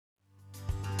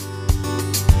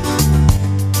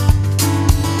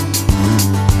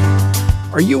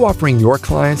Are you offering your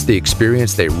clients the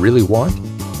experience they really want?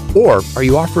 Or are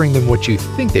you offering them what you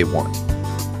think they want?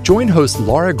 Join hosts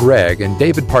Laura Gregg and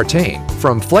David Partain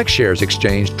from FlexShares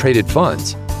Exchange Traded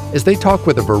Funds as they talk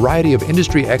with a variety of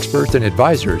industry experts and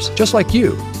advisors just like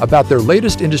you about their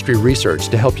latest industry research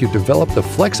to help you develop the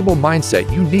flexible mindset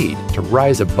you need to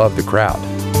rise above the crowd.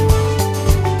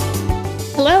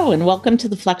 Hello, and welcome to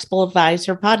the Flexible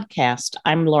Advisor Podcast.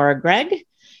 I'm Laura Gregg,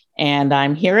 and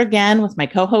I'm here again with my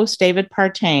co-host, David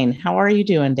Partain. How are you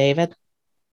doing, David?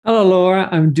 Hello, Laura.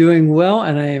 I'm doing well,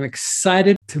 and I am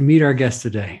excited to meet our guest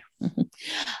today.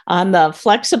 On the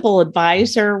Flexible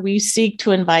Advisor, we seek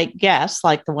to invite guests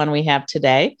like the one we have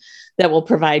today that will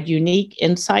provide unique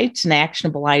insights and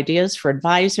actionable ideas for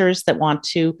advisors that want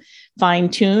to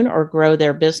fine-tune or grow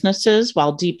their businesses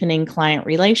while deepening client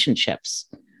relationships.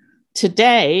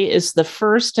 Today is the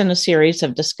first in a series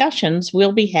of discussions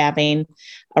we'll be having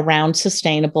around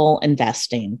sustainable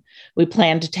investing. We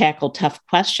plan to tackle tough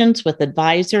questions with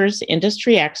advisors,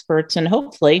 industry experts, and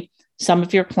hopefully some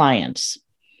of your clients.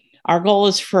 Our goal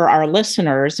is for our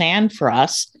listeners and for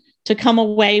us to come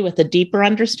away with a deeper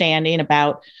understanding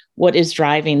about what is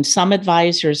driving some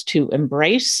advisors to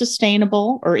embrace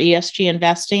sustainable or ESG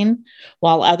investing,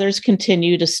 while others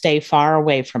continue to stay far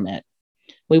away from it.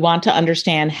 We want to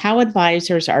understand how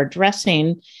advisors are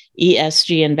addressing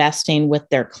ESG investing with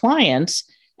their clients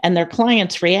and their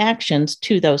clients' reactions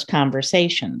to those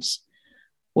conversations.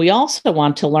 We also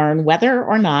want to learn whether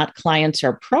or not clients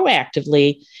are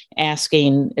proactively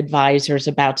asking advisors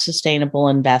about sustainable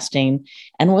investing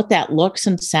and what that looks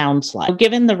and sounds like.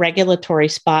 Given the regulatory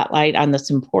spotlight on this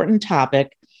important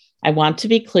topic, I want to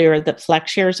be clear that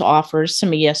FlexShares offers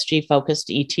some ESG-focused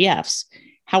ETFs.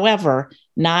 However,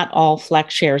 not all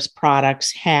FlexShares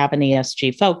products have an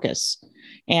ESG focus.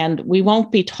 And we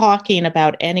won't be talking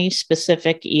about any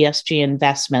specific ESG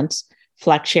investments,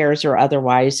 FlexShares or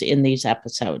otherwise, in these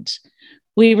episodes.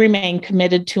 We remain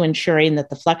committed to ensuring that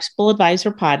the Flexible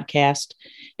Advisor podcast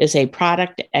is a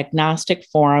product agnostic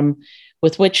forum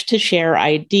with which to share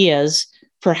ideas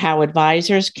for how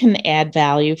advisors can add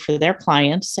value for their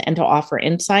clients and to offer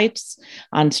insights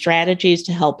on strategies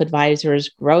to help advisors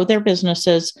grow their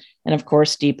businesses and, of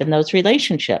course, deepen those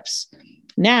relationships.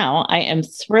 Now, I am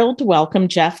thrilled to welcome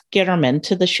Jeff Gitterman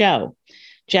to the show.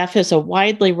 Jeff is a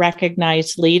widely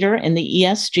recognized leader in the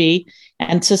ESG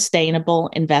and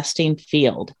sustainable investing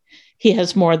field. He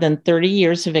has more than 30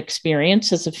 years of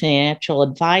experience as a financial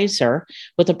advisor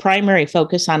with a primary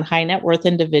focus on high net worth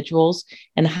individuals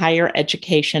and higher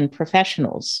education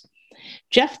professionals.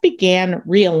 Jeff began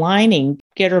realigning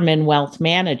Gitterman Wealth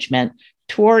Management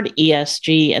toward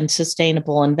ESG and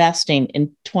sustainable investing in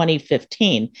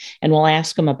 2015, and we'll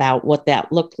ask him about what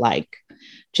that looked like.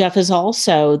 Jeff is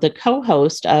also the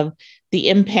co-host of the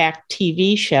Impact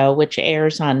TV show, which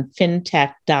airs on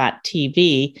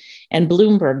fintech.tv and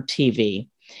Bloomberg TV.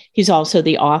 He's also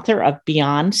the author of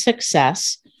Beyond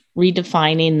Success,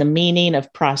 Redefining the Meaning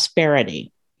of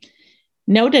Prosperity.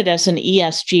 Noted as an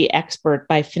ESG expert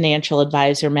by Financial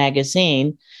Advisor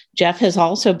magazine, Jeff has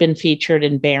also been featured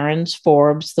in Barron's,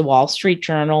 Forbes, The Wall Street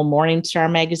Journal, Morningstar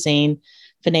magazine,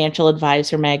 Financial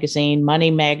Advisor magazine,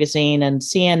 Money magazine, and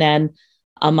CNN,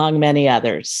 among many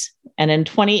others. And in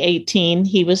 2018,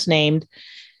 he was named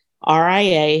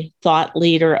RIA Thought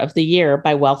Leader of the Year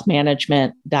by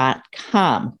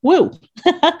wealthmanagement.com. Woo!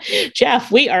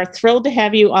 Jeff, we are thrilled to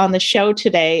have you on the show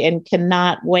today and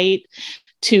cannot wait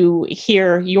to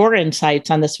hear your insights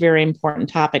on this very important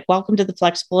topic. Welcome to the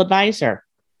Flexible Advisor.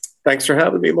 Thanks for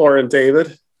having me, Laura and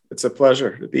David. It's a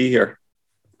pleasure to be here.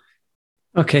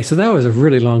 Okay, so that was a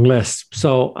really long list.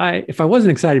 So if I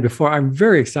wasn't excited before, I'm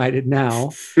very excited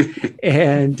now.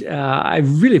 And I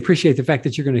really appreciate the fact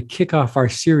that you're going to kick off our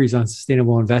series on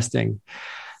sustainable investing.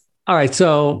 All right,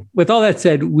 so with all that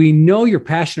said, we know you're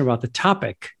passionate about the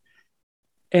topic.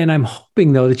 And I'm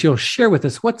hoping, though, that you'll share with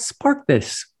us what sparked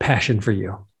this passion for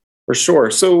you. For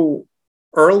sure. So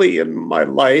early in my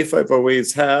life, I've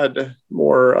always had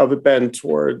more of a bent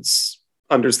towards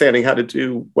understanding how to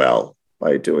do well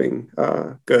by doing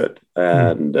good.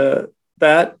 And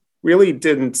that really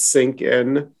didn't sink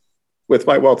in with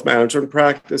my wealth management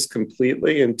practice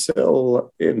completely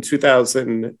until in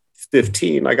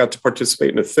 2015. I got to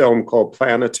participate in a film called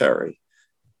Planetary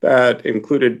that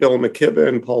included Bill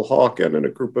McKibben, Paul Hawken, and a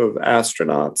group of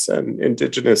astronauts and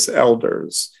indigenous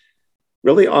elders,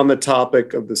 really on the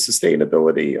topic of the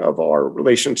sustainability of our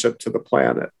relationship to the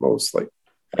planet mostly.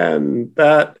 And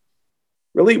that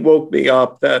really woke me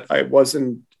up that I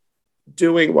wasn't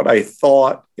doing what I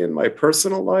thought in my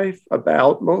personal life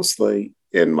about mostly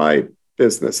in my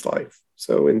business life.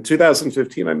 So in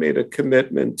 2015, I made a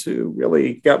commitment to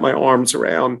really get my arms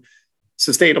around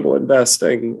sustainable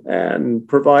investing and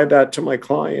provide that to my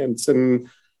clients. And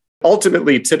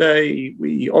ultimately, today,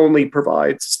 we only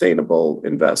provide sustainable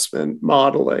investment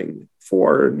modeling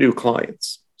for new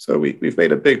clients. So we've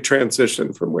made a big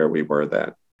transition from where we were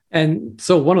then. And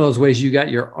so one of those ways you got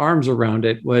your arms around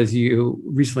it was you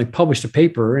recently published a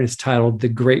paper, and it's titled The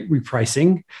Great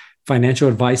Repricing, Financial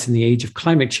Advice in the Age of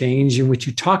Climate Change, in which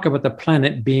you talk about the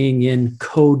planet being in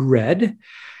code red,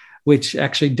 which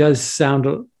actually does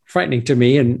sound frightening to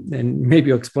me, and maybe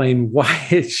you'll explain why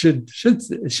it should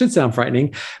sound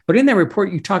frightening. But in that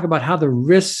report, you talk about how the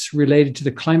risks related to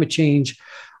the climate change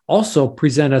also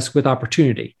present us with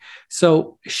opportunity.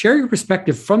 So share your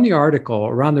perspective from the article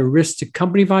around the risks to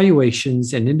company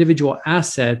valuations and individual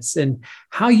assets, and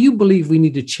how you believe we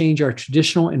need to change our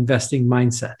traditional investing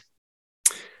mindset.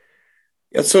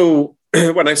 Yeah, so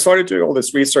when I started doing all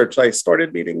this research, I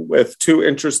started meeting with two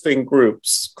interesting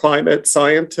groups, climate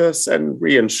scientists and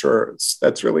reinsurers.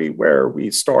 That's really where we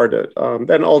started.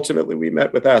 Then ultimately, we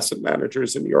met with asset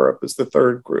managers in Europe as the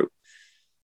third group.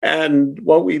 And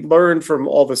what we learned from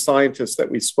all the scientists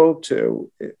that we spoke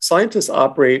to, scientists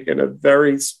operate in a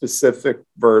very specific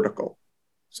vertical.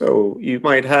 So you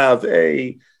might have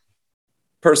a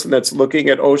person that's looking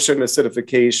at ocean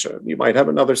acidification. You might have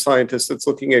another scientist that's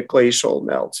looking at glacial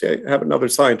melts. You have another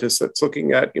scientist that's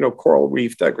looking at, coral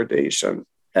reef degradation.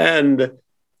 And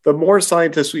the more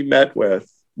scientists we met with,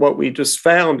 what we just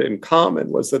found in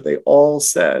common was that they all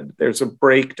said there's a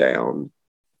breakdown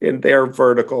in their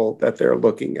vertical that they're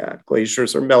looking at.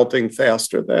 Glaciers are melting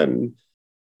faster than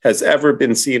has ever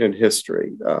been seen in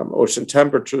history. Ocean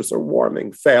temperatures are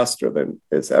warming faster than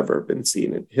has ever been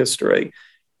seen in history.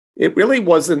 It really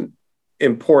wasn't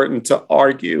important to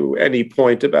argue any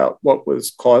point about what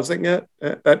was causing it.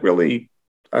 That really,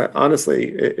 honestly,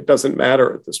 it doesn't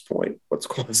matter at this point what's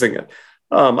causing it.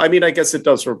 I guess it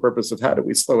does for a purpose of how do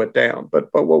we slow it down. But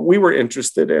what we were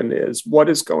interested in is what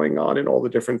is going on in all the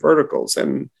different verticals.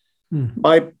 And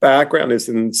my background is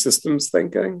in systems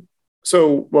thinking.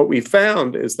 So what we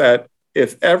found is that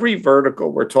if every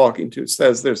vertical we're talking to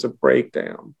says there's a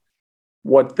breakdown,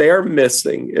 what they're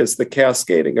missing is the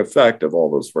cascading effect of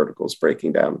all those verticals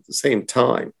breaking down at the same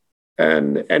time.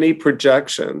 And any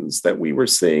projections that we were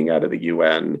seeing out of the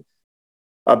UN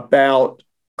about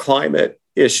climate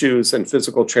issues and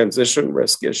physical transition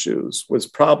risk issues was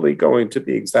probably going to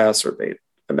be exacerbated.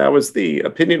 And that was the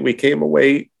opinion we came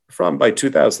away from by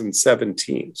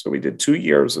 2017. So we did 2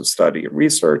 years of study and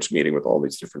research, meeting with all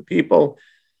these different people.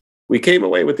 We came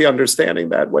away with the understanding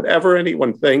that whatever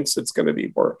anyone thinks, it's going to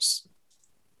be worse.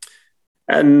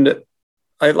 And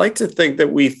I'd like to think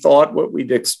that we thought what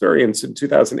we'd experienced in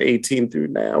 2018 through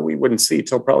now, we wouldn't see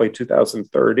till probably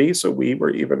 2030. So we were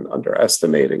even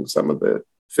underestimating some of the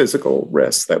physical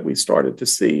risks that we started to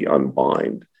see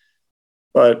unwind.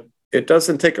 But it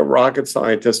doesn't take a rocket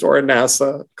scientist or a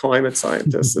NASA climate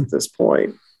scientist at this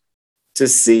point to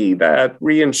see that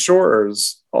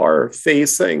reinsurers are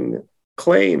facing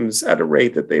claims at a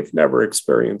rate that they've never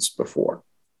experienced before.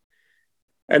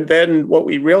 And then what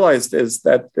we realized is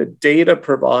that the data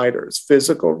providers,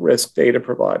 physical risk data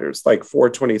providers like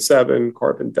 427,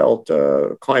 Carbon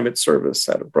Delta, Climate Service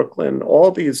out of Brooklyn, all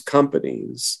these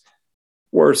companies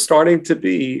were starting to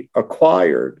be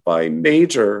acquired by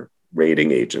major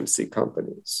rating agency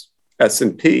companies,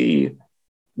 S&P,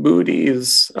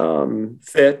 Moody's,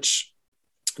 Fitch.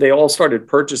 They all started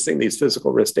purchasing these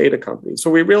physical risk data companies. So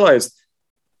we realized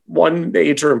one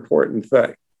major important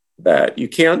thing, that you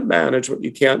can't manage what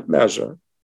you can't measure,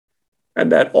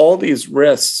 and that all these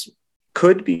risks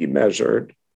could be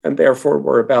measured and therefore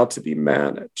were about to be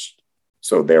managed.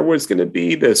 So there was going to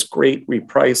be this great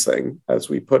repricing, as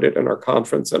we put it in our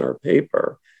conference and our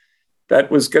paper,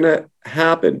 that was going to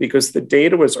happen because the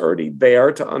data was already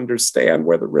there to understand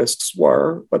where the risks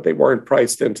were, but they weren't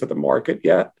priced into the market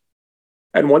yet.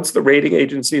 And once the rating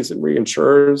agencies and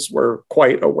reinsurers were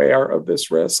quite aware of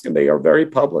this risk, and they are very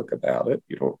public about it,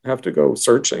 you don't have to go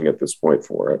searching at this point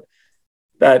for it,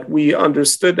 that we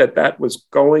understood that that was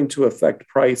going to affect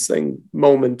pricing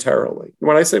momentarily.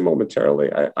 When I say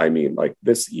momentarily, I mean like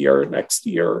this year, next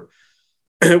year,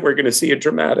 we're going to see a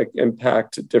dramatic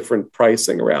impact to different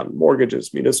pricing around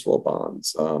mortgages, municipal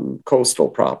bonds, coastal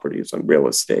properties, and real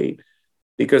estate,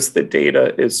 because the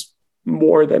data is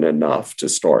more than enough to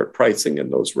start pricing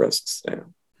in those risks now.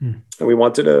 And we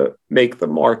wanted to make the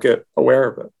market aware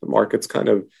of it. The market's kind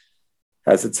of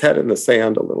has its head in the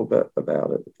sand a little bit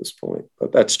about it at this point,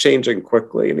 but that's changing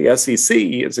quickly. And the SEC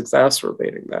is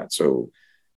exacerbating that. So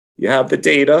you have the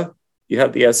data, you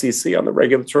have the SEC on the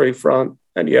regulatory front,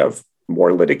 and you have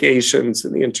more litigations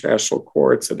in the international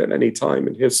courts than at any time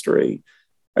in history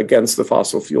against the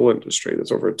fossil fuel industry.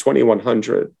 There's over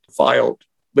 2,100 filed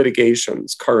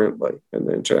litigations currently in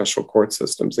the international court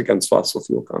systems against fossil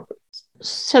fuel companies.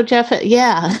 So, Jeff,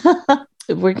 yeah,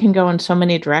 we can go in so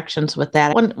many directions with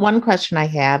that. One question I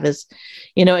have is,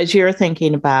 as you're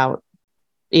thinking about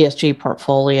ESG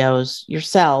portfolios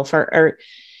yourself, or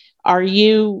are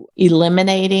you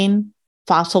eliminating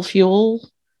fossil fuel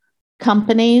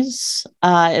companies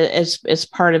as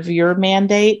part of your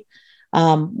mandate?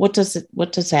 What does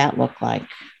that look like?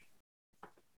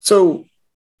 So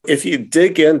if you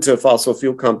dig into fossil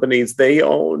fuel companies, they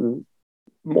own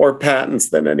more patents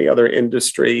than any other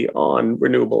industry on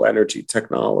renewable energy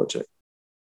technology.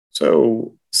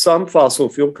 So some fossil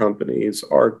fuel companies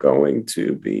are going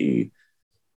to be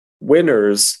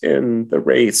winners in the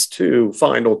race to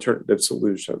find alternative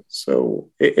solutions. So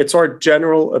it's our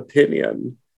general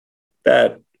opinion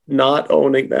that not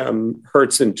owning them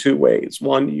hurts in two ways.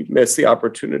 One, you miss the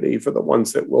opportunity for the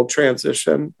ones that will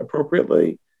transition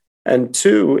appropriately. And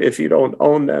two, if you don't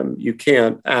own them, you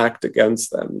can't act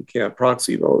against them. You can't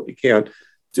proxy vote. You can't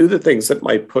do the things that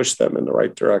might push them in the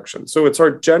right direction. So it's our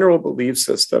general belief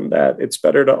system that it's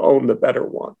better to own the better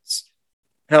ones.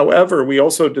 However, we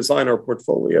also design our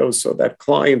portfolios so that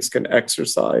clients can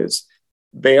exercise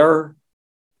their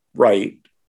right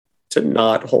to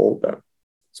not hold them.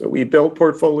 So we build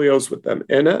portfolios with them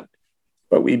in it,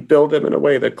 but we build them in a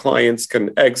way that clients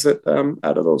can exit them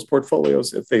out of those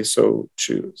portfolios if they so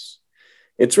choose.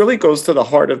 It really goes to the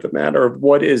heart of the matter of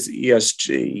what is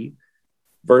ESG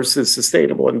versus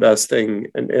sustainable investing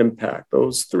and impact.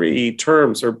 Those three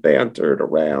terms are bantered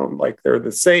around like they're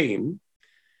the same.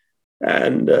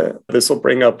 And this will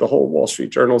bring up the whole Wall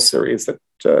Street Journal series that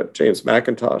James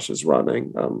McIntosh is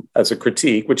running as a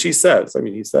critique, which he says.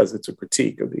 He says it's a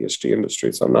critique of the ESG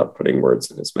industry, so I'm not putting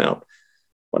words in his mouth.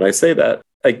 When I say that,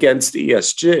 against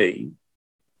ESG,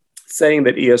 saying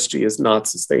that ESG is not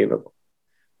sustainable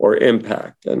or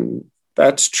impact, and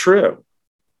that's true.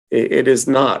 It is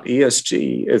not.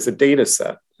 ESG is a data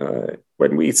set.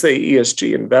 When we say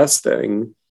ESG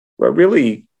investing, we're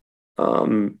really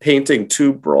painting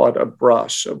too broad a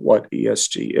brush of what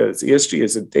ESG is. ESG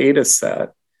is a data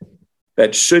set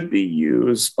that should be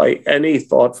used by any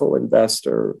thoughtful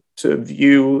investor to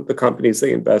view the companies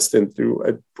they invest in through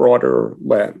a broader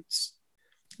lens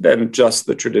than just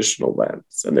the traditional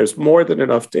lens. And there's more than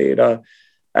enough data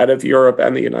out of Europe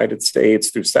and the United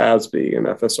States through SASB and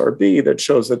FSRB that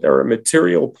shows that there are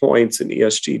material points in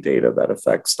ESG data that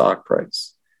affect stock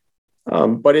price.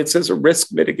 But it's as a risk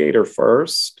mitigator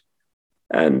first.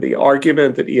 And the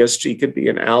argument that ESG could be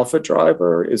an alpha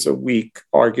driver is a weak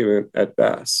argument at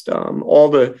best. All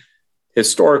the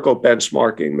historical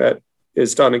benchmarking that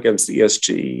is done against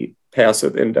ESG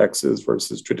passive indexes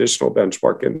versus traditional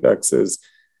benchmark indexes,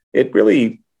 it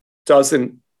really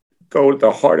doesn't go to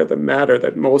the heart of the matter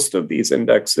that most of these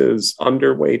indexes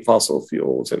underweight fossil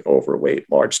fuels and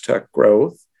overweight large tech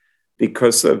growth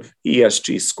because of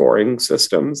ESG scoring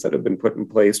systems that have been put in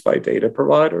place by data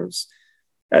providers.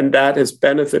 And that has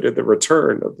benefited the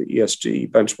return of the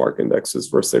ESG benchmark indexes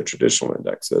versus their traditional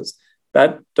indexes.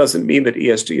 That doesn't mean that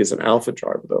ESG is an alpha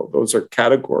driver, though. Those are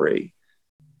categories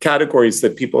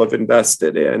that people have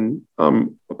invested in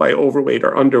by overweight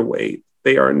or underweight.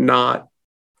 They are not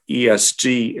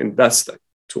ESG investing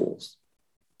tools.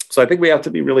 So I think we have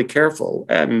to be really careful.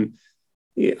 And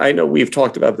I know we've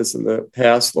talked about this in the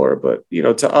past, Laura, but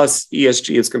to us,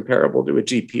 ESG is comparable to a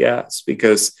GPS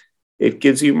because it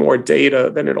gives you more data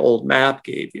than an old map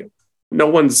gave you. No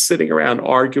one's sitting around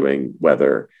arguing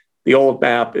whether the old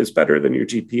map is better than your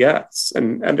GPS.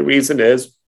 And the reason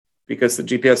is because the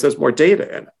GPS has more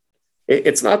data in it.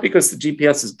 It's not because the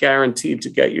GPS is guaranteed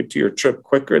to get you to your trip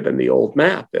quicker than the old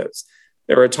map is.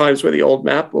 There are times where the old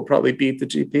map will probably beat the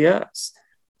GPS.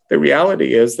 The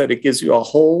reality is that it gives you a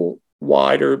whole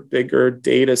wider, bigger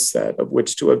data set of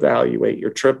which to evaluate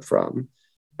your trip from.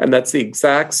 And that's the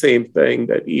exact same thing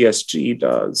that ESG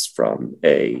does from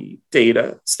a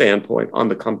data standpoint on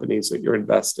the companies that you're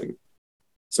investing.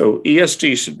 So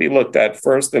ESG should be looked at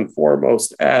first and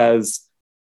foremost as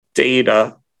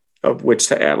data of which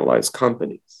to analyze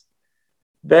companies.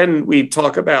 Then we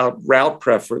talk about route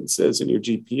preferences in your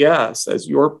GPS as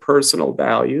your personal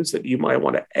values that you might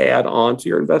want to add on to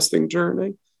your investing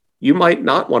journey. You might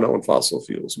not want to own fossil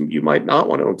fuels. You might not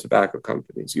want to own tobacco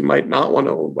companies. You might not want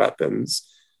to own weapons.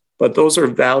 But those are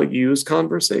values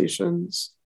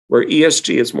conversations where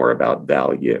ESG is more about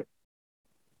value.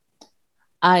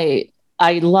 I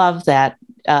love that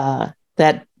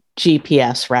that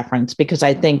GPS reference because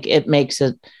I think it makes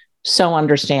it so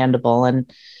understandable.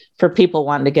 And for people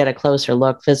wanting to get a closer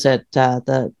look, visit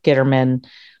the Gitterman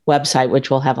website,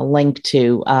 which we'll have a link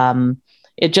to.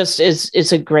 it just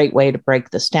is a great way to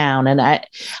break this down. And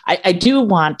I do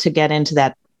want to get into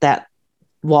that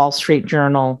Wall Street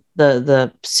Journal,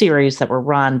 the series that were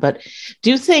run. But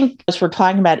do you think, as we're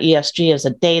talking about ESG as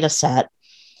a data set,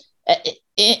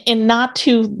 in not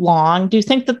too long, do you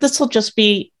think that this will just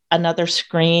be another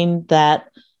screen that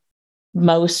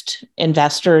most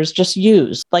investors just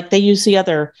use, like they use the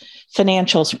other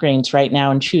financial screens right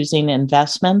now in choosing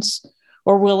investments?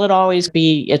 Or will it always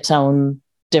be its own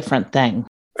different thing?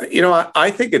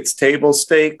 I think it's table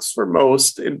stakes for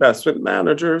most investment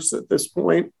managers at this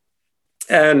point.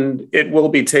 And it will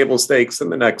be table stakes in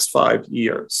the next 5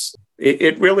 years.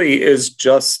 It really is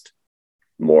just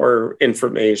more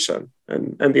information.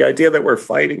 And the idea that we're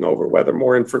fighting over whether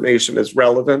more information is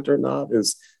relevant or not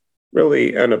is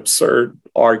really an absurd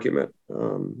argument.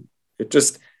 It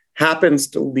just happens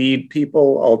to lead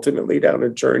people ultimately down a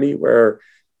journey where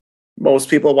most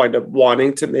people wind up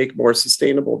wanting to make more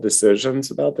sustainable decisions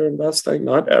about their investing.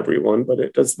 Not everyone, but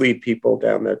it does lead people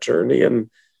down that journey. And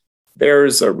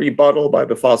there's a rebuttal by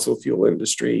the fossil fuel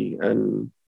industry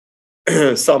and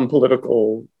some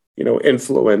political,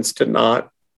 influence to not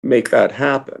make that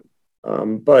happen.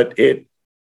 But it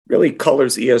really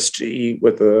colors ESG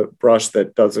with a brush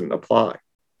that doesn't apply.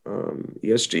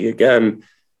 ESG, again,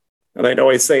 and I know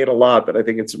I say it a lot, but I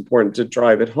think it's important to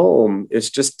drive it home, is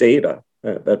just data.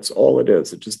 That's all it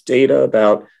is. It's just data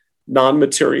about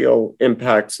non-material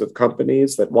impacts of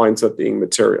companies that winds up being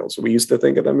material. So we used to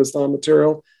think of them as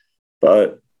non-material,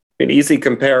 but an easy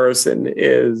comparison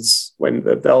is when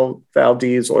the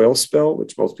Valdez oil spill,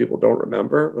 which most people don't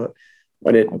remember, but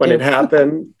when it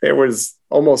happened, there was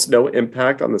almost no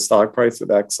impact on the stock price of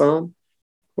Exxon.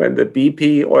 When the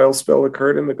BP oil spill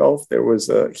occurred in the Gulf, there was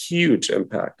a huge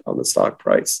impact on the stock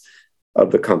price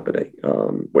of the company.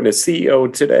 When a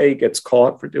CEO today gets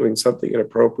caught for doing something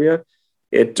inappropriate,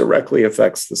 it directly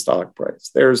affects the stock price.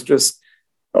 There's just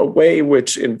a way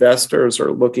which investors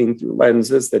are looking through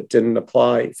lenses that didn't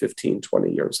apply 15,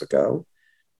 20 years ago.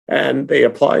 And they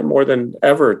apply more than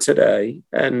ever today.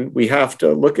 And we have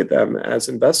to look at them as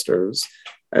investors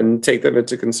and take them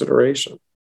into consideration.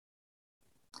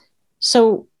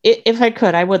 So if I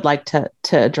could, I would like to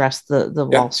address the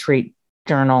Wall Street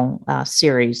Journal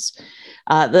series.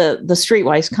 The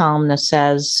Streetwise columnist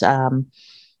says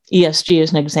ESG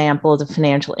is an example of the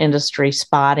financial industry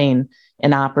spotting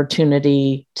an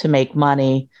opportunity to make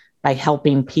money by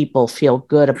helping people feel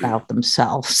good about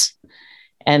themselves.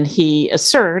 And he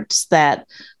asserts that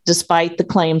despite the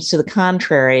claims to the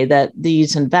contrary, that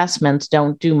these investments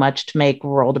don't do much to make the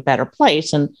world a better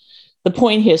place. And the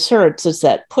point he asserts is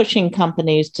that pushing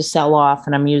companies to sell off,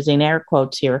 and I'm using air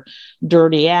quotes here,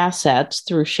 dirty assets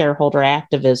through shareholder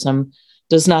activism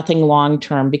does nothing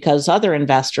long-term, because other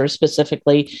investors,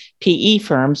 specifically PE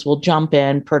firms, will jump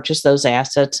in, purchase those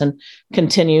assets, and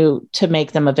continue to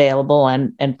make them available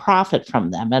and profit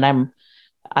from them. And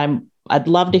I'd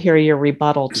love to hear your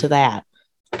rebuttal to that.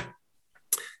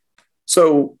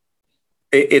 So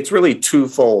it's really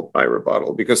twofold, my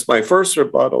rebuttal, because my first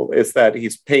rebuttal is that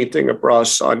he's painting a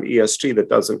brush on ESG that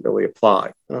doesn't really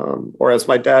apply. Or as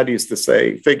my dad used to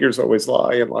say, figures always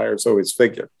lie and liars always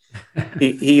figure.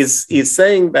 He's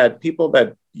saying that people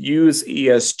that use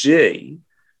ESG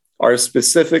are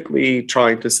specifically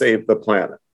trying to save the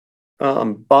planet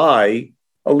by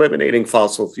eliminating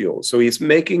fossil fuels. So he's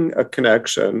making a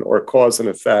connection or cause and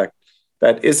effect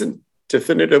that isn't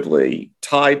definitively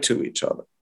tied to each other.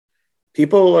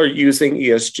 People are using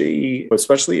ESG,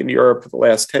 especially in Europe, for the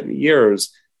last 10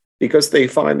 years because they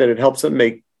find that it helps them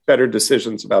make better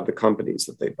decisions about the companies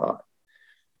that they buy.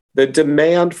 The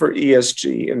demand for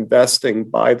ESG investing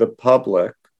by the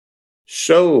public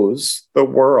shows the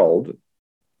world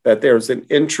that there's an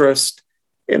interest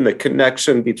in the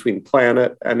connection between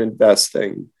planet and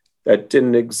investing that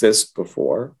didn't exist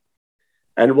before.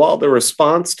 And while the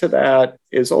response to that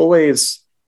is always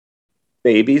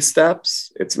baby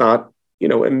steps, it's not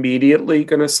immediately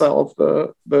going to solve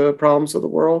the problems of the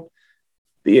world.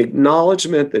 The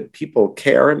acknowledgement that people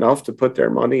care enough to put their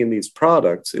money in these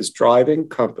products is driving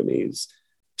companies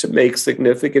to make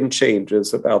significant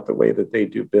changes about the way that they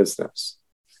do business.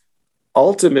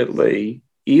 Ultimately,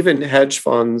 even hedge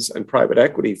funds and private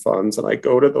equity funds, and I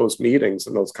go to those meetings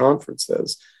and those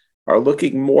conferences, are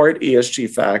looking more at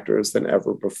ESG factors than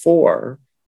ever before.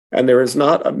 And there is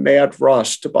not a mad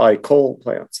rush to buy coal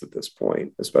plants at this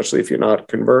point, especially if you're not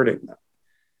converting them.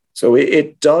 So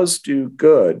it does do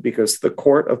good because the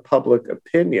court of public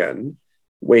opinion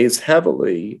weighs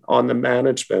heavily on the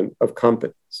management of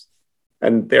companies.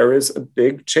 And there is a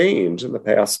big change in the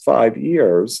past 5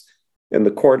 years in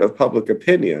the court of public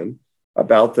opinion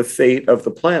about the fate of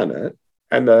the planet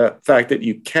and the fact that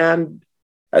you can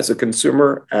as a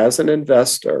consumer, as an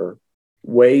investor,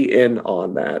 weigh in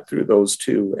on that through those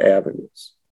two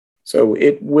avenues. So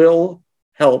it will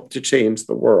help to change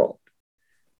the world.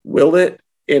 Will it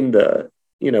in the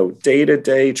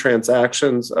day-to-day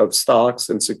transactions of stocks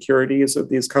and securities of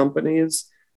these companies?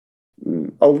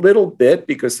 A little bit,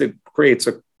 because it creates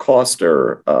a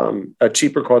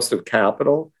cheaper cost of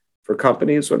capital for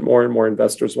companies when more and more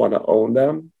investors want to own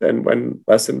them than when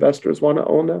less investors want to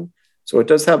own them. So it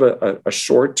does have a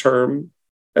short-term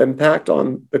impact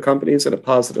on the companies in a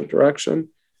positive direction.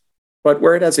 But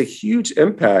where it has a huge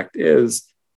impact is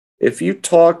if you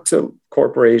talk to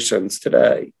corporations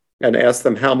today and ask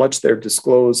them how much they're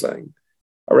disclosing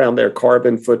around their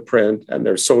carbon footprint and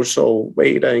their social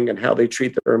weighting and how they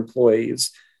treat their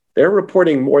employees, they're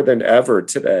reporting more than ever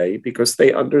today because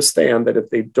they understand that if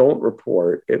they don't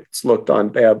report, it's looked on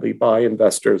badly by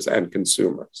investors and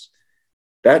consumers.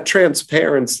 That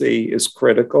transparency is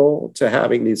critical to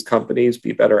having these companies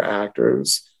be better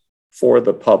actors for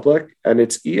the public. And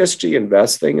it's ESG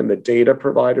investing and the data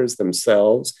providers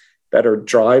themselves that are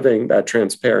driving that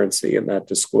transparency and that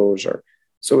disclosure.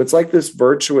 So it's like this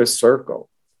virtuous circle.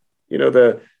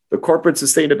 The corporate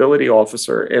sustainability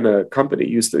officer in a company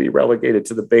used to be relegated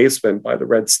to the basement by the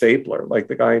red stapler, like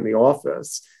the guy in the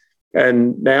office.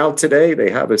 And now today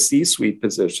they have a C-suite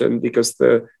position because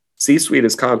the C-suite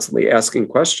is constantly asking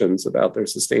questions about their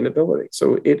sustainability.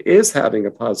 So it is having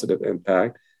a positive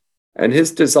impact. And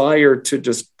his desire to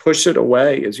just push it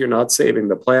away is you're not saving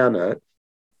the planet.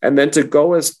 And then to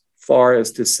go as far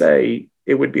as to say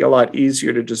it would be a lot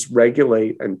easier to just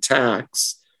regulate and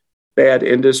tax bad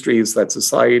industries that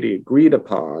society agreed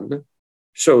upon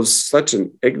shows such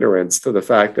an ignorance to the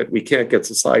fact that we can't get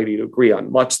society to agree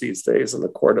on much these days in the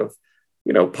court of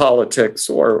politics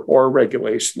or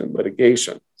regulation and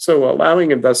litigation. So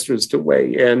allowing investors to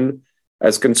weigh in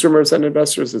as consumers and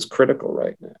investors is critical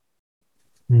right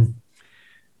now.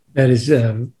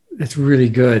 That's really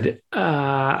good.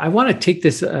 I want to take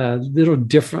this a little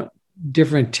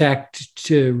different tack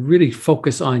to really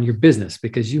focus on your business,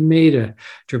 because you made a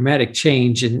dramatic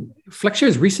change. And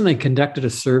FlexShares recently conducted a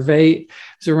survey. It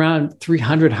was around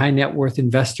 300 high net worth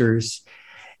investors,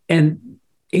 and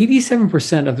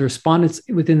 87% of the respondents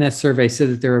within that survey said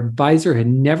that their advisor had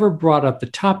never brought up the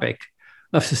topic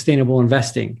of sustainable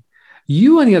investing.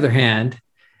 You, on the other hand,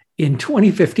 in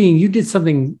 2015, you did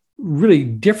something really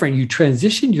different. You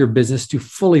transitioned your business to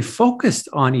fully focused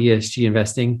on ESG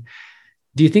investing.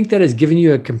 Do you think that has given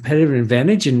you a competitive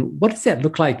advantage? And what does that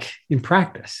look like in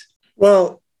practice?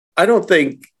 Well, I don't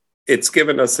think it's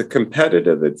given us a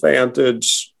competitive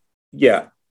advantage yet.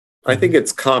 I think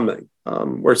it's coming.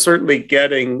 We're certainly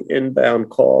getting inbound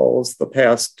calls the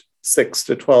past 6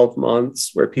 to 12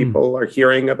 months where people are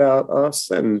hearing about us.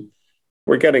 And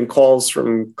we're getting calls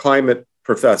from climate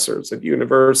professors at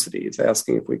universities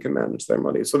asking if we can manage their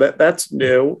money. So that's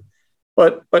new,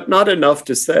 but not enough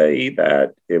to say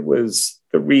that it was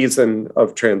the reason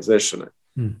of transitioning.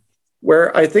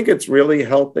 Where I think it's really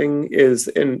helping is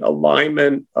in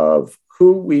alignment of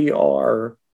who we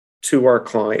are to our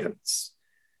clients.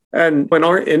 And when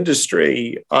our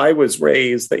industry, I was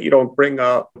raised that you don't bring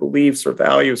up beliefs or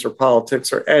values or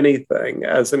politics or anything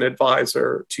as an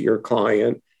advisor to your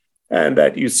client, and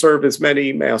that you serve as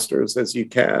many masters as you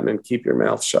can and keep your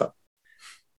mouth shut.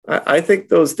 I think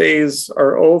those days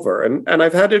are over. And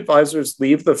I've had advisors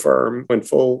leave the firm in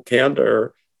full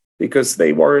candor because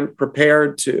they weren't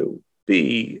prepared to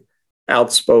be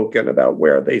outspoken about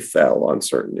where they fell on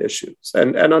certain issues.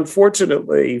 And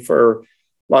unfortunately, for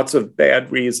lots of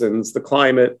bad reasons, the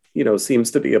climate,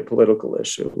 seems to be a political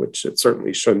issue, which it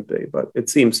certainly shouldn't be, but it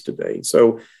seems to be.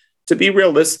 So to be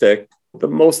realistic, the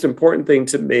most important thing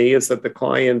to me is that the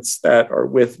clients that are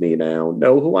with me now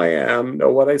know who I am,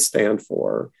 know what I stand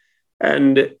for.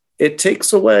 And it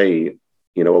takes away,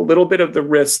 a little bit of the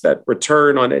risk that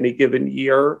return on any given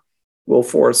year will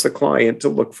force a client to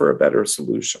look for a better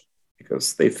solution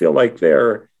because they feel like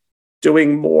they're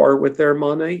doing more with their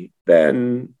money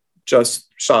than just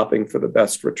shopping for the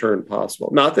best return possible.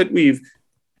 Not that we've,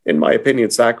 in my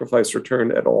opinion, sacrificed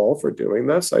return at all for doing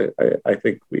this. I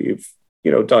think we've,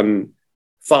 done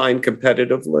fine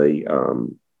competitively,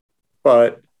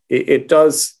 but it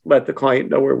does let the client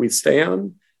know where we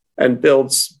stand and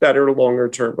builds better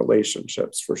longer-term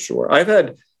relationships for sure. I've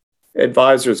had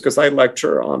advisors, because I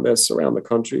lecture on this around the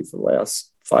country for the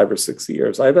last 5 or 6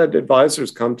 years. I've had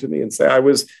advisors come to me and say, I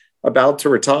was about to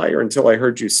retire until I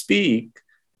heard you speak.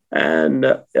 And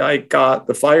I got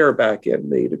the fire back in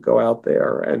me to go out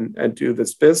there and do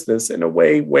this business in a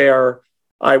way where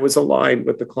I was aligned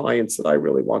with the clients that I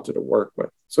really wanted to work with.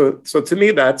 So to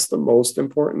me, that's the most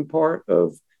important part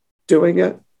of doing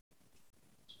it.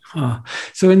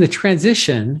 So in the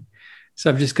transition, so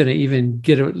I'm just going to even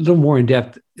get a little more in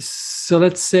depth. So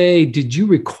let's say, did you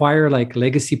require like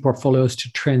legacy portfolios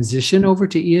to transition over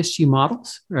to ESG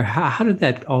models, or how did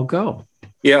that all go?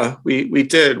 Yeah, we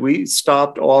did. We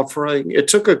stopped offering. It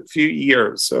took a few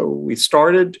years. So we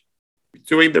started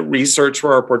doing the research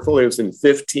for our portfolios in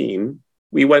 2015.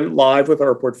 We went live with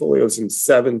our portfolios in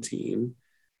 2017.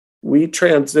 We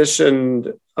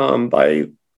transitioned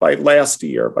by last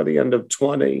year, by the end of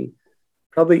 2020,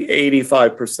 probably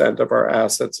 85% of our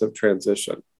assets have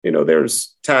transitioned.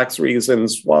 There's tax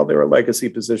reasons while there are legacy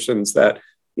positions that,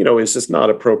 is just not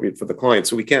appropriate for the client.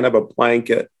 So we can't have a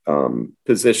blanket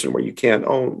position where you can't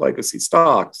own legacy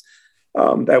stocks.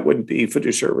 That wouldn't be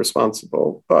fiduciary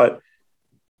responsible. But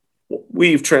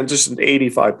we've transitioned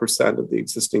 85% of the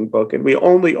existing book, and we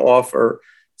only offer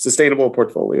sustainable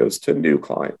portfolios to new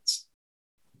clients.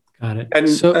 Got it.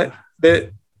 And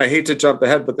I hate to jump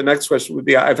ahead, but the next question would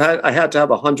be, I had to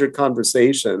have 100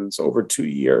 conversations over 2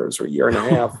 years or a year and a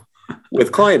half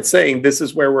with clients saying, this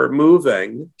is where we're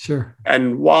moving. Sure.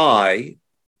 And why.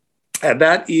 And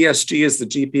that ESG is the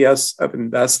GPS of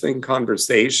investing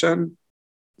conversation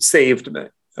saved me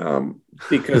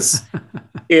because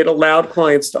it allowed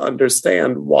clients to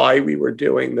understand why we were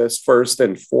doing this first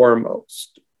and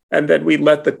foremost. And then we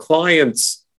let the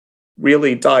clients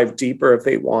really dive deeper if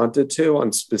they wanted to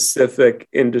on specific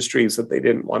industries that they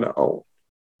didn't want to own.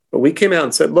 But we came out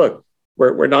and said, look,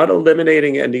 we're not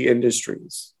eliminating any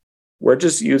industries. We're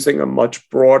just using a much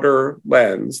broader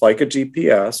lens, like a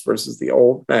GPS versus the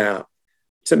old map,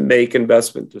 to make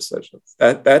investment decisions.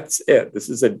 That's it. This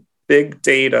is a big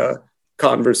data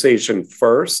conversation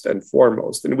first and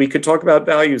foremost. And we could talk about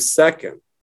value second.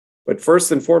 But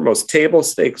first and foremost, table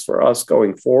stakes for us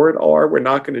going forward are we're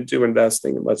not going to do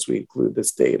investing unless we include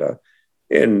this data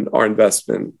in our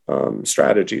investment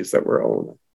strategies that we're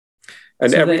owning.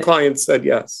 And every client said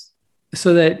yes.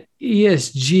 So that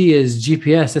ESG is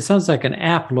GPS. It sounds like an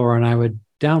app Laura and I would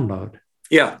download.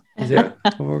 Yeah. Is that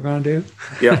what we're going to do?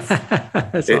 Yes.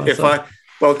 That's awesome.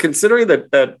 Well, considering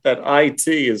that IT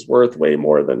is worth way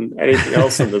more than anything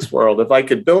else in this world, if I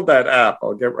could build that app,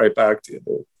 I'll get right back to you,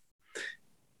 dude.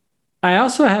 I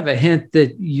also have a hint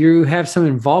that you have some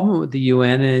involvement with the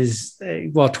UN.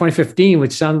 2015,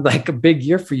 which sounded like a big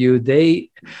year for you. The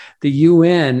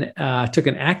UN took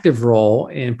an active role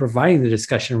in providing the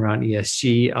discussion around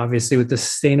ESG, obviously with the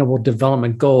Sustainable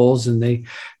Development Goals, and they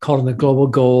called them the global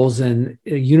goals and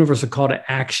a universal call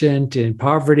to action to end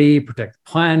poverty, protect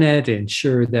the planet,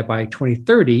 ensure that by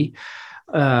 2030,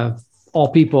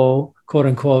 all people, quote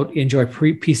unquote, enjoy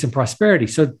peace and prosperity.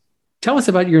 So tell us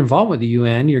about your involvement with the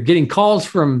UN. You're getting calls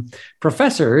from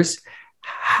professors.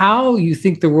 How you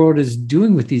think the world is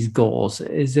doing with these goals?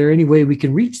 Is there any way we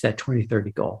can reach that 2030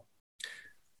 goal?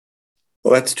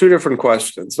 Well, that's two different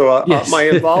questions. So yes. My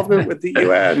involvement with the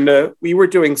UN, we were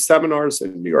doing seminars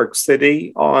in New York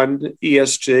City on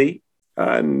ESG,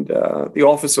 and the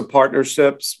Office of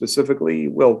Partnerships, specifically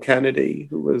Will Kennedy,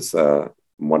 who was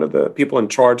one of the people in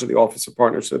charge of the Office of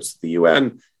Partnerships at the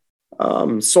UN,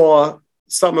 saw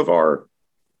some of our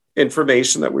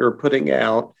information that we were putting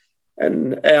out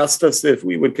and asked us if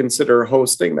we would consider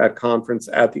hosting that conference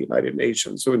at the United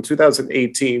Nations. So in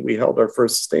 2018, we held our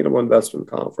first Sustainable Investment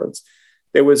Conference.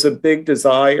 There was a big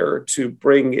desire to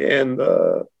bring in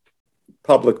the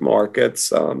public markets,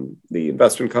 the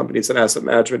investment companies and asset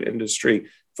management industry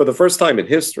for the first time in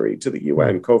history to the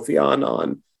UN. Kofi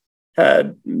Annan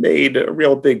had made a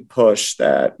real big push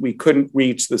that we couldn't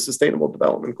reach the Sustainable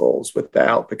Development Goals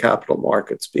without the capital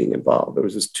markets being involved. There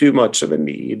was just too much of a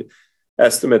need.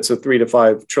 Estimates of $3 to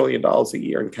 $5 trillion a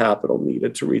year in capital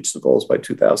needed to reach the goals by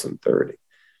 2030.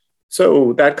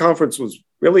 So that conference was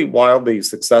really wildly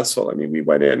successful. I mean, we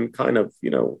went in kind of,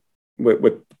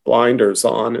 with blinders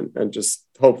on and just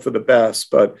hope for the best,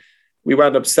 but we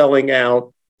wound up selling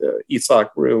out the ESOC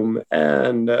room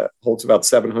and holds about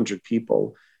 700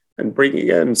 people. And bringing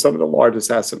in some of the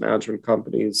largest asset management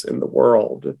companies in the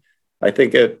world. I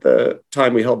think at the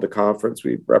time we held the conference,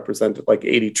 we represented like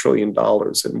 $80 trillion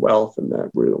in wealth in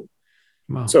that room.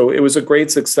 Wow. So it was a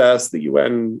great success. The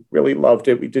UN really loved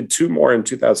it. We did 2 more in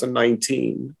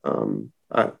 2019.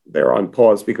 They're on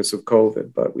pause because of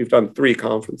COVID, but we've done 3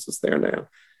 conferences there now.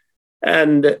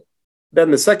 And then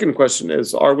the second question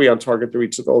is, are we on target to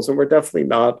reach the goals? And we're definitely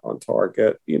not on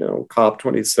target.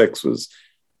 COP26 was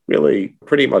really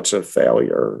pretty much a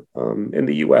failure. In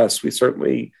the US, we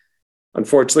certainly,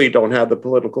 unfortunately, don't have the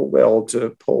political will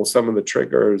to pull some of the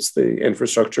triggers. The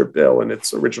infrastructure bill in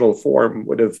its original form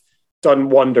would have done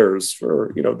wonders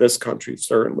for this country,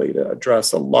 certainly, to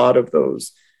address a lot of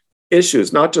those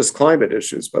issues, not just climate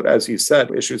issues, but as you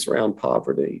said, issues around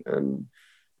poverty and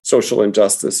social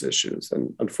injustice issues.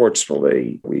 And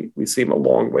unfortunately, we seem a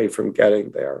long way from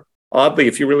getting there. Oddly,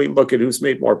 if you really look at who's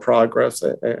made more progress,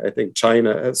 I think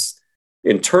China has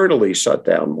internally shut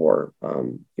down more,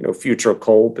 future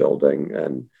coal building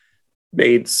and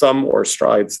made some more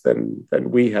strides than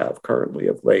we have currently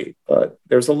of late. But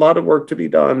there's a lot of work to be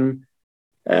done,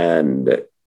 and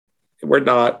we're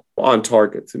not on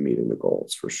target to meeting the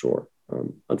goals for sure,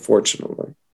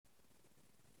 unfortunately.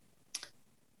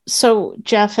 So,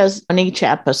 Jeff, as on each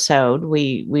episode,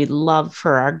 we love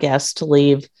for our guests to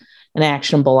leave an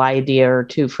actionable idea or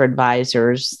two for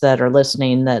advisors that are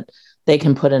listening that they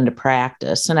can put into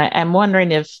practice. And I'm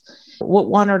wondering what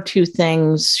one or two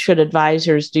things should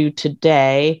advisors do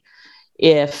today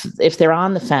if they're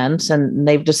on the fence and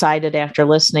they've decided after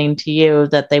listening to you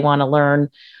that they want to learn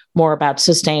more about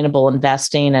sustainable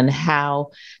investing and how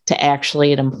to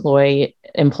actually employ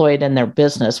it in their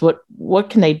business. What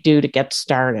can they do to get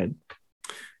started?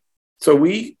 So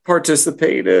we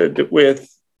participated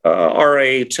with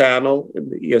RIA channel in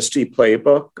the ESG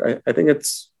playbook. I think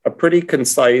it's a pretty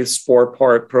concise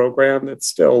 4-part program that's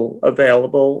still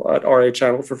available at RIA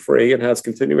channel for free and has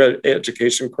continuing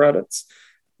education credits.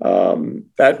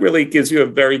 That really gives you a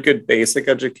very good basic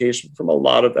education from a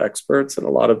lot of experts and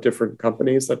a lot of different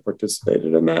companies that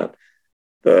participated in that.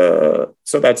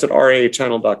 So that's at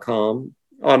riachannel.com.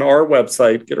 On our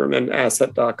website,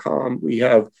 gittermanasset.com, we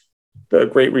have the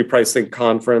Great Repricing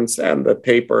Conference and the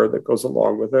paper that goes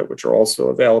along with it, which are also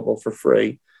available for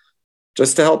free,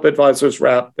 just to help advisors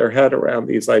wrap their head around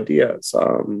these ideas.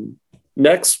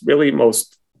 Next, really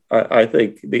I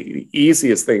think the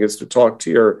easiest thing is to talk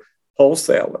to your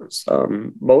wholesalers.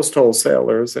 Most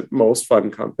wholesalers at most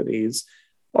fund companies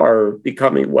are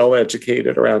becoming well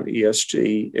educated around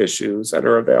ESG issues and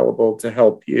are available to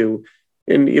help you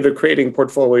in either creating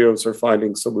portfolios or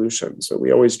finding solutions. So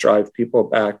we always drive people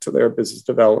back to their business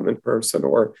development person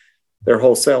or their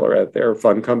wholesaler at their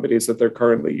fund companies that they're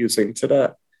currently using today.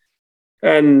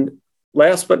 And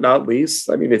last but not least,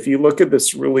 I mean, if you look at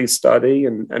this really study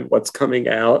and what's coming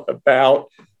out about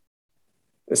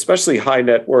especially high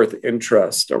net worth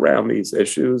interest around these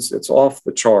issues, it's off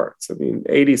the charts. I mean,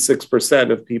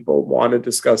 86% of people want to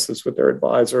discuss this with their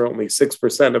advisor. Only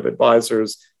 6% of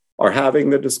advisors are having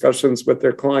the discussions with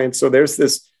their clients. So there's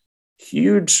this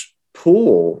huge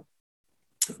pool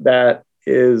that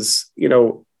is,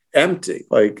 empty.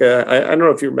 Like, I don't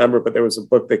know if you remember, but there was a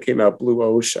book that came out, Blue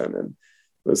Ocean, and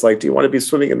it was like, do you want to be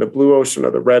swimming in the blue ocean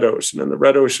or the red ocean? And the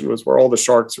red ocean was where all the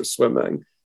sharks are swimming.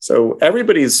 So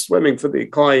everybody's swimming for the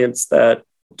clients that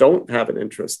don't have an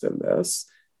interest in this.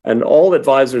 And all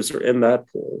advisors are in that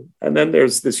pool. And then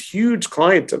there's this huge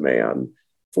client demand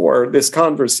for this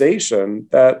conversation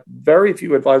that very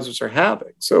few advisors are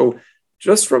having. So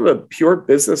just from a pure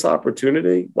business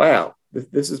opportunity, wow,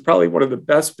 this is probably one of the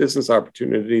best business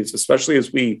opportunities, especially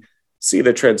as we see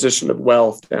the transition of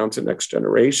wealth down to next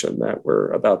generation that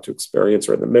we're about to experience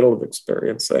or in the middle of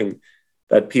experiencing,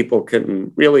 that people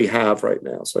can really have right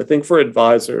now. So I think for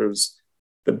advisors,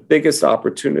 the biggest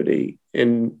opportunity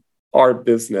in our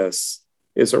business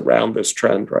is around this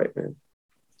trend right now.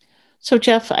 So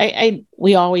Jeff,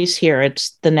 we always hear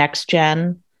it's the next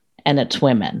gen and it's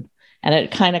women, and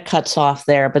it kind of cuts off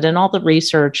there. But in all the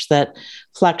research that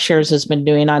FlexShares has been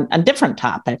doing on different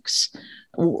topics,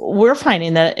 we're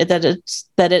finding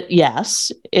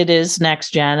yes, it is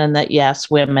next gen, and that yes,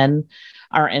 women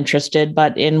are interested.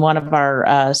 But in one of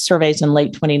our surveys in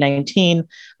late 2019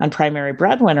 on primary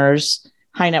breadwinners,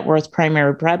 high net worth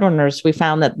primary breadwinners, we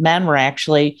found that men were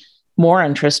actually more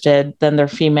interested than their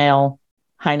female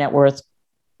high net worth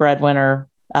breadwinner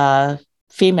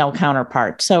female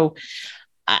counterpart. So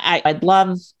I'd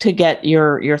love to get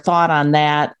your thought on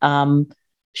that.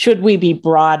 Should we be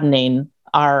broadening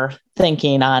our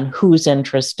thinking on who's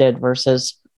interested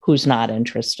versus who's not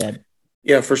interested?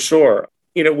 Yeah, for sure.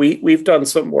 We've done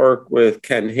some work with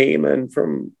Ken Heyman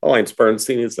from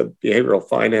AllianceBernstein, who's a behavioral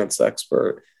finance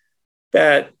expert,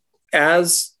 that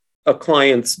as a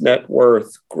client's net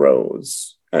worth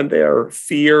grows and their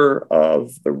fear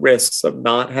of the risks of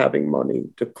not having money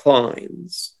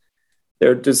declines,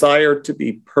 their desire to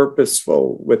be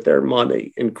purposeful with their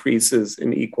money increases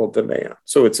in equal demand.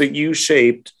 So it's a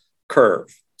U-shaped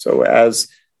curve. So as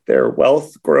their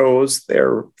wealth grows,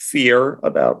 their fear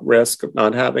about risk of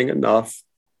not having enough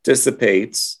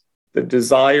dissipates. The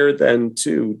desire then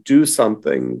to do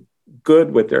something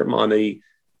good with their money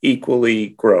equally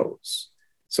grows.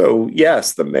 So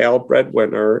yes, the male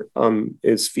breadwinner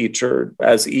is featured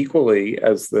as equally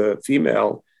as the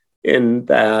female in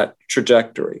that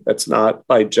trajectory. That's not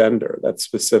by gender, that's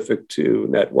specific to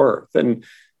net worth. And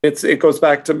it goes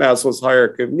back to Maslow's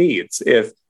hierarchy of needs.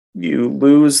 If you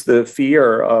lose the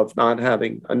fear of not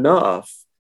having enough,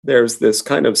 there's this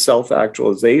kind of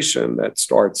self-actualization that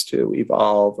starts to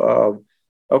evolve of,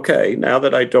 okay, now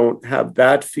that I don't have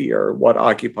that fear, what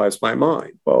occupies my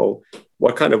mind? Well,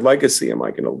 what kind of legacy am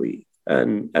I going to leave?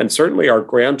 And certainly our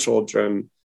grandchildren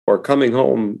are coming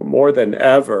home more than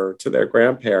ever to their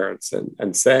grandparents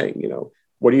and saying,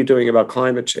 what are you doing about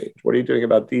climate change? What are you doing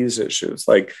about these issues?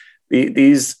 Like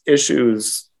these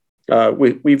issues,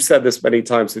 we've said this many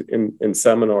times in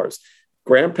seminars.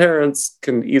 Grandparents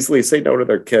can easily say no to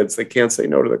their kids. They can't say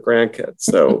no to their grandkids.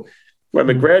 So when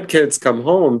the grandkids come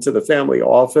home to the family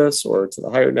office or to the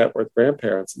higher net worth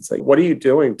grandparents and say, what are you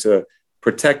doing to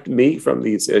protect me from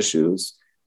these issues?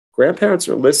 Grandparents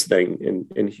are listening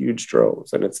in huge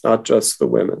droves, and it's not just the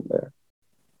women there.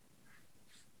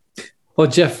 Well,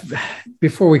 Jeff,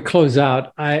 before we close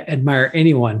out, I admire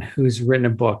anyone who's written a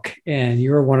book, and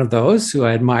you're one of those who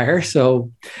I admire.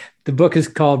 So the book is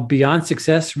called Beyond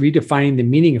Success, Redefining the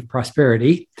Meaning of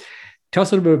Prosperity. Tell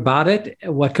us a little bit about it,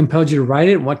 what compelled you to write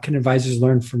it, and what can advisors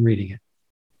learn from reading it?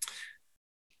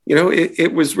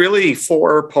 It was really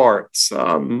 4 parts.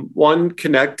 One,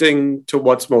 connecting to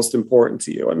what's most important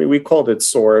to you. I mean, we called it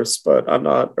source, but I'm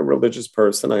not a religious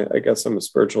person. I guess I'm a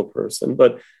spiritual person.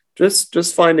 But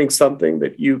just finding something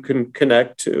that you can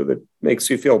connect to that makes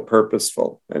you feel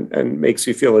purposeful and makes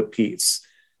you feel at peace.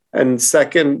 And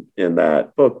second in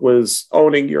that book was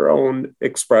owning your own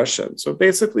expression. So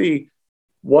basically,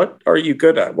 what are you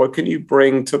good at? What can you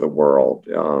bring to the world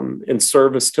in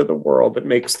service to the world that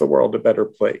makes the world a better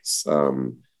place?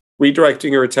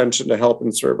 Redirecting your attention to help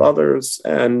and serve others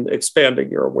and expanding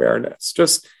your awareness.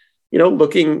 Just,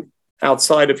 looking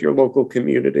outside of your local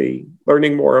community,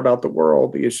 learning more about the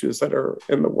world, the issues that are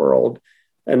in the world,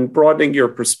 and broadening your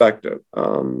perspective.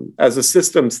 As a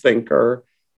systems thinker,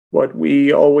 what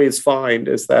we always find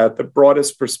is that the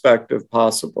broadest perspective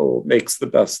possible makes the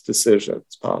best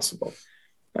decisions possible.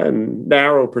 And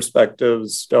narrow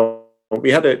perspectives don't.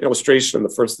 We had an illustration in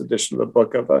the first edition of the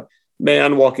book of a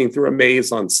man walking through a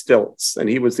maze on stilts, and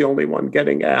he was the only one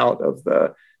getting out of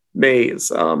the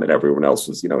maze, and everyone else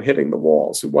was, hitting the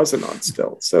walls who wasn't on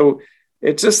stilts. So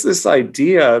it's just this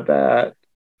idea that,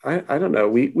 I don't know,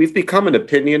 we've become an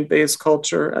opinion-based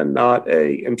culture and not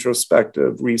a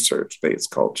introspective,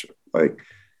 research-based culture. Like,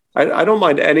 I don't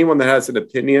mind anyone that has an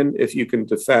opinion if you can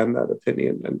defend that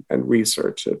opinion and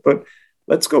research it. But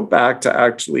let's go back to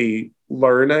actually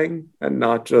learning and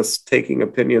not just taking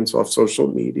opinions off social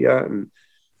media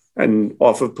and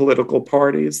off of political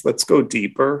parties. Let's go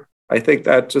deeper. I think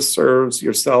that just serves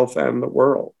yourself and the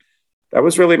world. That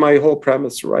was really my whole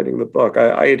premise for writing the book.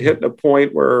 I had hit a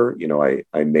point where,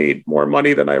 I made more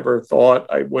money than I ever thought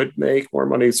I would make, more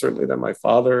money certainly than my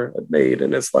father had made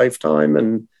in his lifetime.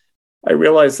 And I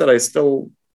realized that I still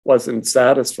wasn't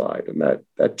satisfied, and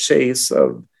that chase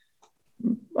of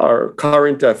our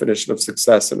current definition of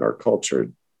success in our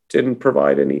culture didn't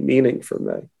provide any meaning for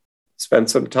me. Spent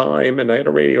some time, and I had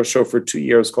a radio show for 2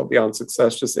 years called Beyond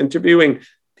Success, just interviewing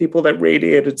people that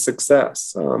radiated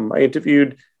success. I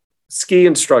interviewed ski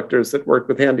instructors that worked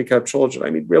with handicapped children. I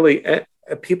mean, really,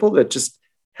 people that just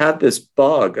had this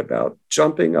bug about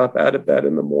jumping up out of bed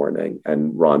in the morning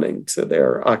and running to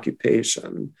their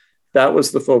occupation. That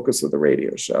was the focus of the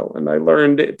radio show. And I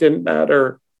learned it didn't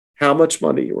matter how much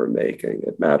money you were making.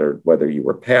 It mattered whether you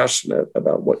were passionate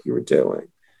about what you were doing.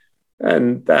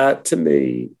 And that, to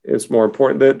me, is more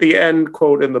important. The end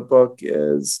quote in the book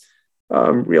is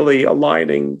really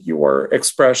aligning your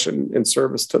expression in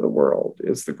service to the world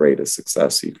is the greatest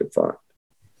success you could find.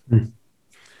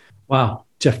 Wow,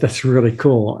 Jeff, that's really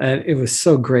cool. And it was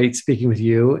so great speaking with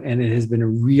you. And it has been a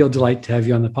real delight to have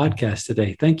you on the podcast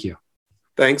today. Thank you.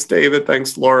 Thanks, David.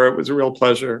 Thanks, Laura. It was a real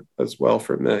pleasure as well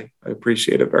for me. I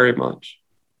appreciate it very much.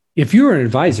 If you're an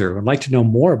advisor and would like to know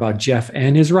more about Jeff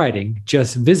and his writing,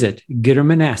 just visit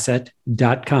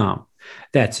GittermanAsset.com.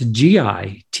 That's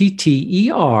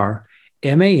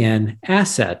GITTERMAN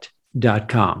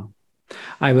asset.com.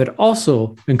 I would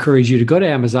also encourage you to go to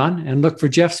Amazon and look for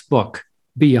Jeff's book,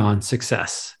 Beyond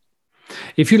Success.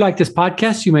 If you like this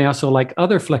podcast, you may also like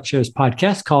other FlexShares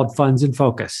podcasts called Funds in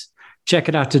Focus. Check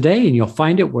it out today, and you'll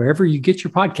find it wherever you get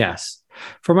your podcasts.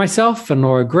 For myself and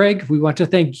Laura Gregg, we want to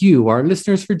thank you, our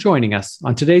listeners, for joining us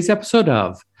on today's episode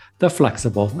of The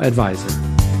Flexible Advisor.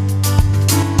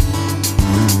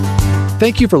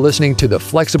 Thank you for listening to the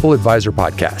Flexible Advisor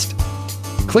podcast.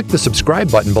 Click the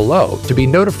subscribe button below to be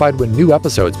notified when new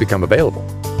episodes become available.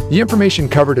 The information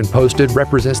covered and posted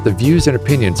represents the views and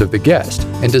opinions of the guest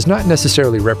and does not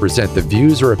necessarily represent the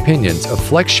views or opinions of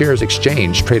FlexShares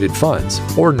Exchange Traded Funds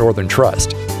or Northern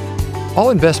Trust. All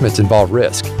investments involve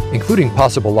risk, including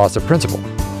possible loss of principal.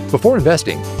 Before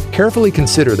investing, carefully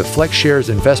consider the FlexShares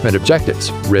investment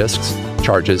objectives, risks,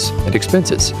 charges, and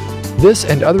expenses. This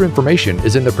and other information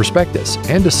is in the prospectus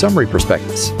and a summary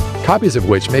prospectus, copies of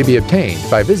which may be obtained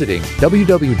by visiting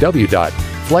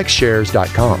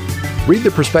www.flexshares.com. Read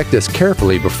the prospectus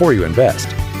carefully before you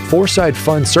invest. Foreside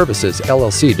Fund Services,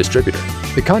 LLC distributor.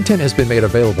 The content has been made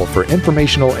available for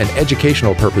informational and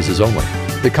educational purposes only.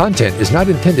 The content is not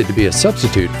intended to be a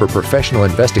substitute for professional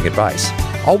investing advice.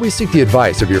 Always seek the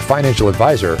advice of your financial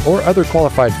advisor or other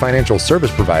qualified financial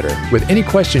service provider with any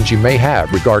questions you may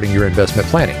have regarding your investment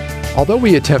planning. Although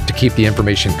we attempt to keep the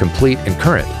information complete and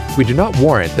current, we do not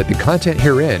warrant that the content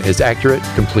herein is accurate,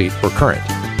 complete, or current.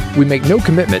 We make no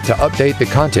commitment to update the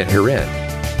content herein.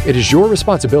 It is your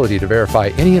responsibility to verify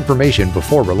any information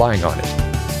before relying on it.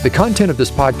 The content of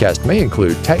this podcast may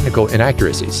include technical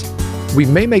inaccuracies. We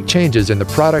may make changes in the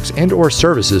products and/or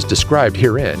services described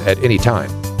herein at any time.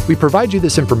 We provide you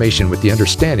this information with the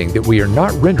understanding that we are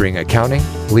not rendering accounting,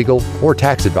 legal, or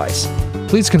tax advice.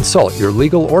 Please consult your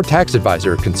legal or tax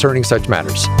advisor concerning such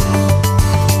matters.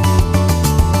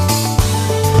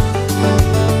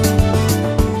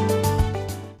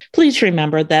 Please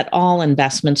remember that all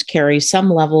investments carry some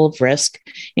level of risk,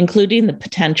 including the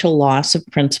potential loss of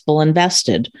principal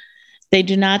invested. They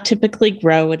do not typically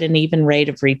grow at an even rate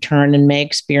of return and may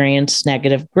experience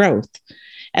negative growth.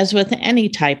 As with any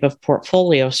type of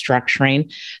portfolio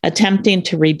structuring, attempting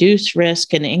to reduce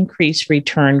risk and increase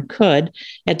return could,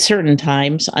 at certain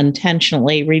times,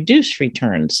 unintentionally reduce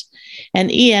returns. An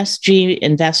ESG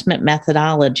investment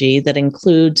methodology that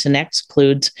includes and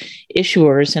excludes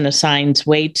issuers and assigns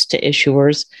weights to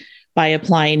issuers by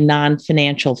applying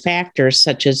non-financial factors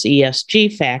such as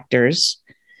ESG factors.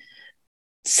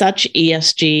 Such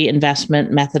ESG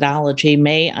investment methodology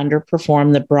may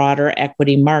underperform the broader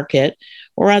equity market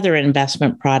or other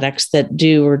investment products that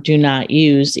do or do not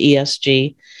use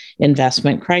ESG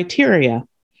investment criteria.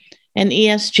 An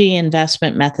ESG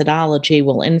investment methodology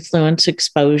will influence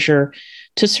exposure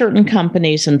to certain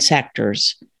companies and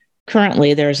sectors.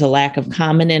 Currently, there is a lack of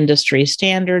common industry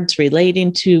standards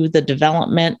relating to the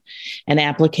development and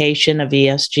application of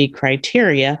ESG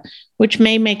criteria, which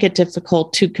may make it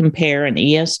difficult to compare an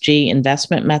ESG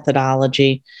investment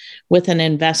methodology with an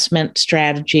investment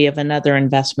strategy of another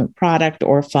investment product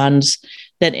or funds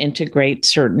that integrate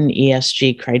certain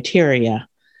ESG criteria.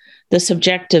 The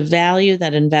subjective value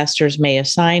that investors may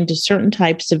assign to certain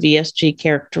types of ESG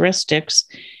characteristics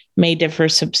may differ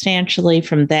substantially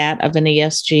from that of an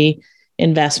ESG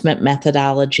investment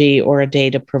methodology or a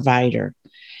data provider.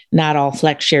 Not all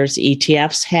FlexShares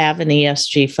ETFs have an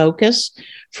ESG focus.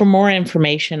 For more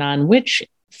information on which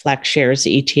FlexShares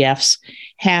ETFs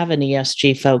have an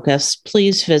ESG focus,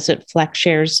 please visit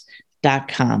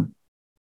flexshares.com.